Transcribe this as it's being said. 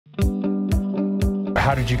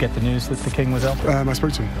How did you get the news that the king was ill? I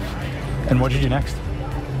spoke to him. And what did you do next?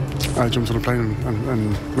 I jumped on a plane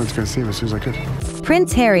and went to go and see him as soon as I could.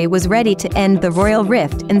 Prince Harry was ready to end the royal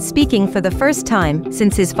rift and speaking for the first time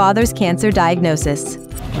since his father's cancer diagnosis.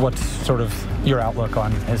 What's sort of your outlook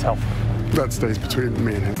on his health? That stays between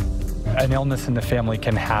me and him. An illness in the family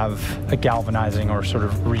can have a galvanizing or sort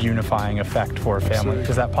of reunifying effect for a family. Absolutely.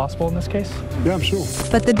 Is that possible in this case? Yeah, I'm sure.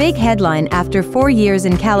 But the big headline after 4 years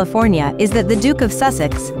in California is that the Duke of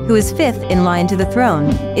Sussex, who is 5th in line to the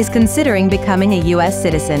throne, is considering becoming a U.S.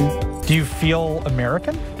 citizen. Do you feel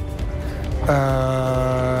American? Do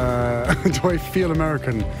I feel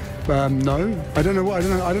American? No, I don't know. I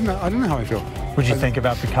don't know how I feel. Would you think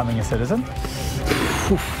about becoming a citizen?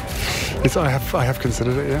 I have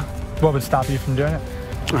considered it. Yeah. What would stop you from doing it?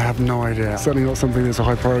 I have no idea. Certainly not something that's a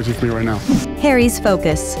high priority for me right now. Harry's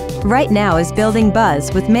focus right now is building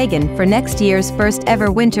buzz with Meghan for next year's first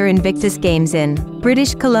ever Winter Invictus Games in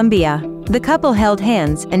British Columbia. The couple held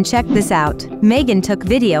hands and check this out. Meghan took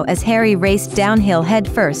video as Harry raced downhill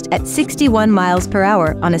headfirst at 61 miles per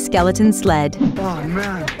hour on a skeleton sled. Oh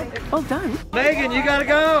man. Well done. Meghan, you gotta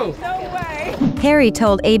go! No way! Harry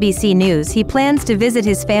told ABC News he plans to visit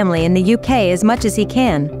his family in the UK as much as he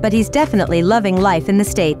can, but he's definitely loving life in the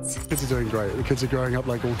States. Kids are doing great. The kids are growing up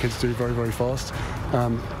like all kids do, very, very fast.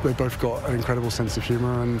 They've both got an incredible sense of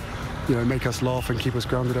humor and make us laugh and keep us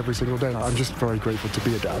grounded every single day. I'm just very grateful to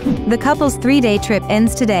be a dad. The couple's 3-day trip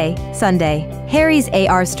ends today, Sunday. Harry's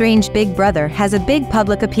AR Strange big brother has a big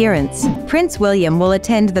public appearance. Prince William will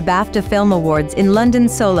attend the BAFTA Film Awards in London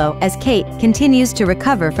solo as Kate continues to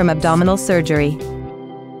recover from abdominal surgery.